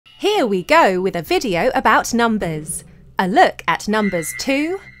Here we go with a video about numbers. A look at numbers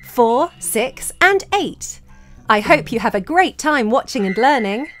 2, 4, 6 and 8. I hope you have a great time watching and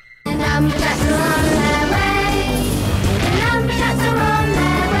learning. The Numberjacks are on their way. The Numberjacks are on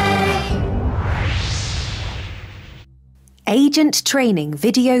their way. Agent Training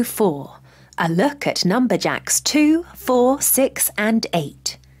Video 4. A look at Numberjacks 2, 4, 6 and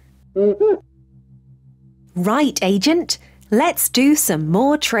 8. Right, Agent. Let's do some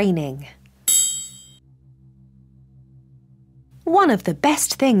more training. One of the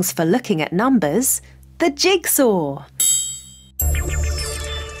best things for looking at numbers, the jigsaw.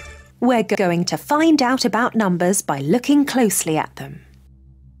 We're going to find out about numbers by looking closely at them.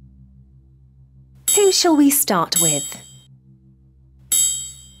 Who shall we start with?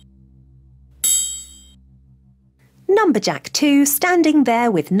 Numberjack 2 standing there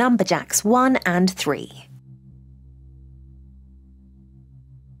with Numberjacks 1 and 3.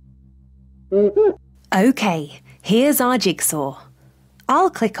 OK, here's our jigsaw. I'll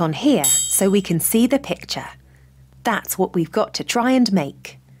click on here so we can see the picture. That's what we've got to try and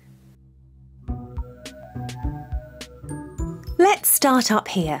make. Let's start up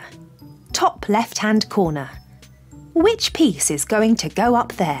here. Top left-hand corner. Which piece is going to go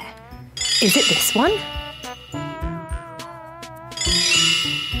up there? Is it this one?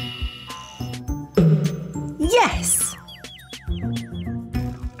 Yes!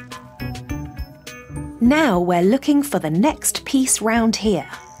 Now we're looking for the next piece round here.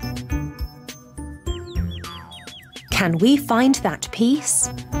 Can we find that piece?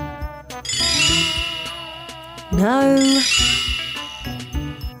 No.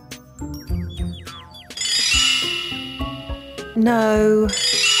 No.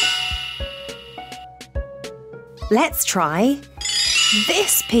 Let's try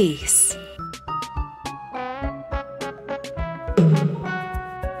this piece.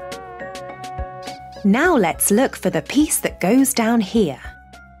 Now let's look for the piece that goes down here.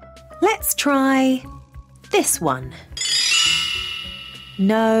 Let's try this one.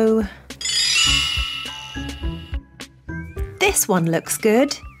 No. This one looks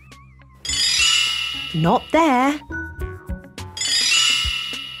good. Not there.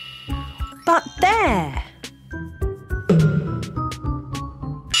 But there.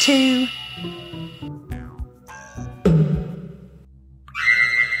 2.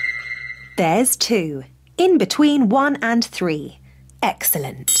 There's 2, in between 1 and 3.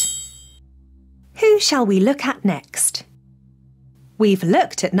 Excellent. Who shall we look at next? We've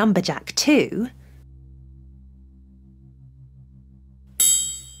looked at Numberjack 2.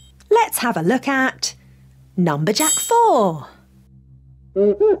 Let's have a look at Numberjack 4.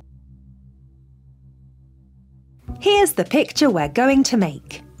 Here's the picture we're going to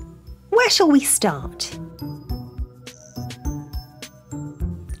make. Where shall we start?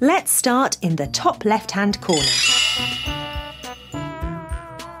 Let's start in the top left-hand corner.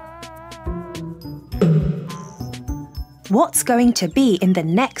 What's going to be in the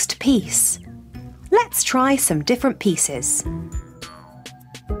next piece? Let's try some different pieces.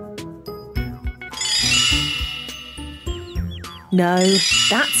 No,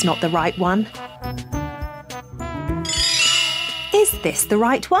 that's not the right one. Is this the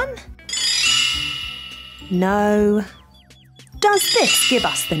right one? No. Does this give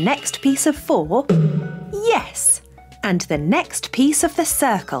us the next piece of 4? Yes, and the next piece of the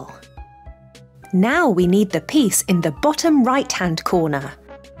circle. Now we need the piece in the bottom right-hand corner.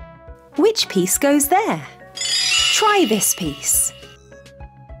 Which piece goes there? Try this piece.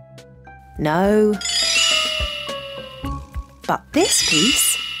 No. But this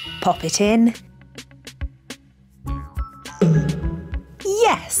piece, pop it in.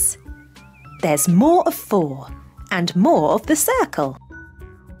 Yes! There's more of 4. And more of the circle.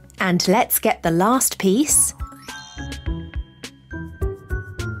 And let's get the last piece.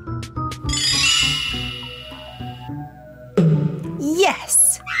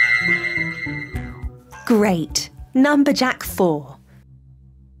 Yes! Great! Numberjack 4.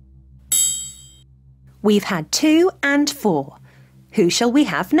 We've had 2 and 4. Who shall we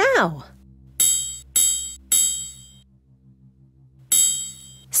have now?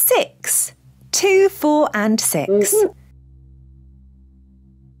 6. 2, 4 and 6.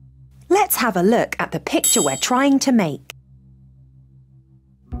 Let's have a look at the picture we're trying to make.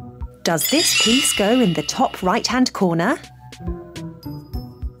 Does this piece go in the top right-hand corner?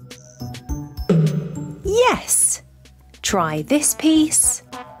 Yes. Try this piece.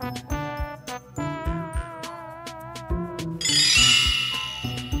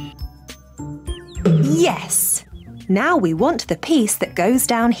 Yes. Now we want the piece that goes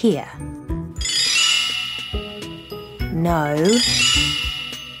down here. No.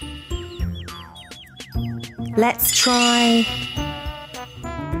 Let's try...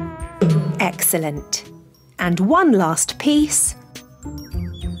 Excellent. And one last piece.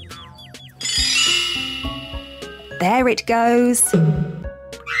 There it goes.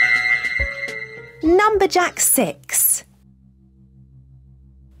 Numberjack 6.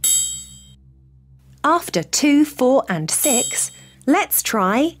 After 2, 4 and 6, let's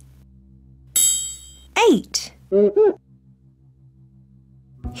try 8.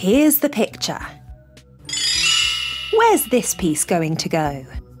 Here's the picture. Where's this piece going to go?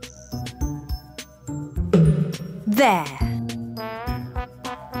 There.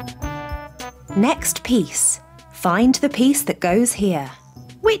 Next piece. Find the piece that goes here.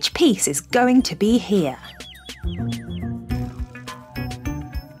 Which piece is going to be here?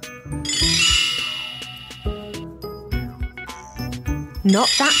 Not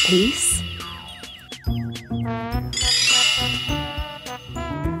that piece.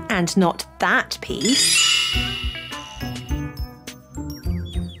 And not that piece.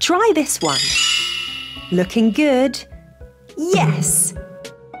 Try this one. Looking good. Yes!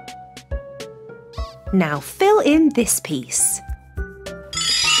 Now fill in this piece.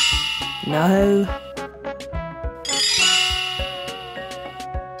 No.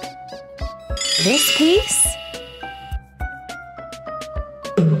 This piece?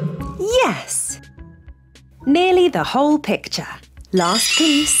 Yes! Nearly the whole picture. Last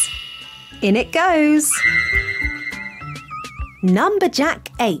piece. In it goes. Numberjack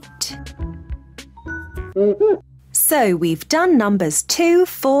 8. So we've done numbers 2,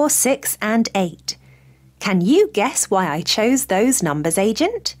 4, 6 and 8. Can you guess why I chose those numbers,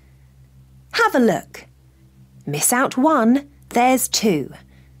 Agent? Have a look. Miss out 1, there's 2.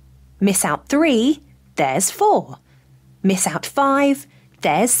 Miss out 3, there's 4. Miss out 5,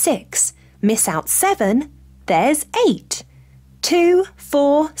 there's 6. Miss out 7, there's 8. 2,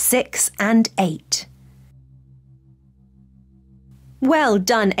 4, 6 and 8. Well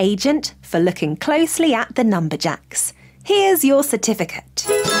done, Agent, for looking closely at the Numberjacks. Here's your certificate.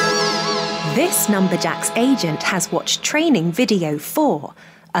 This Numberjacks agent has watched training video 4,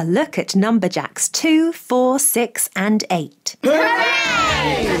 a look at Numberjacks 2, 4, 6 and 8. Hooray!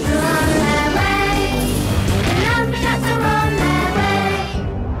 Numberjacks are on their way. The Numberjacks are on their way.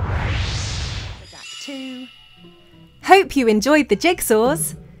 Numberjack 2. Hope you enjoyed the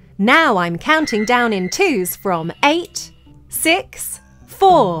jigsaws. Now I'm counting down in 2s from 8, 6,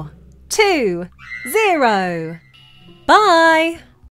 4, 2, 0. Bye!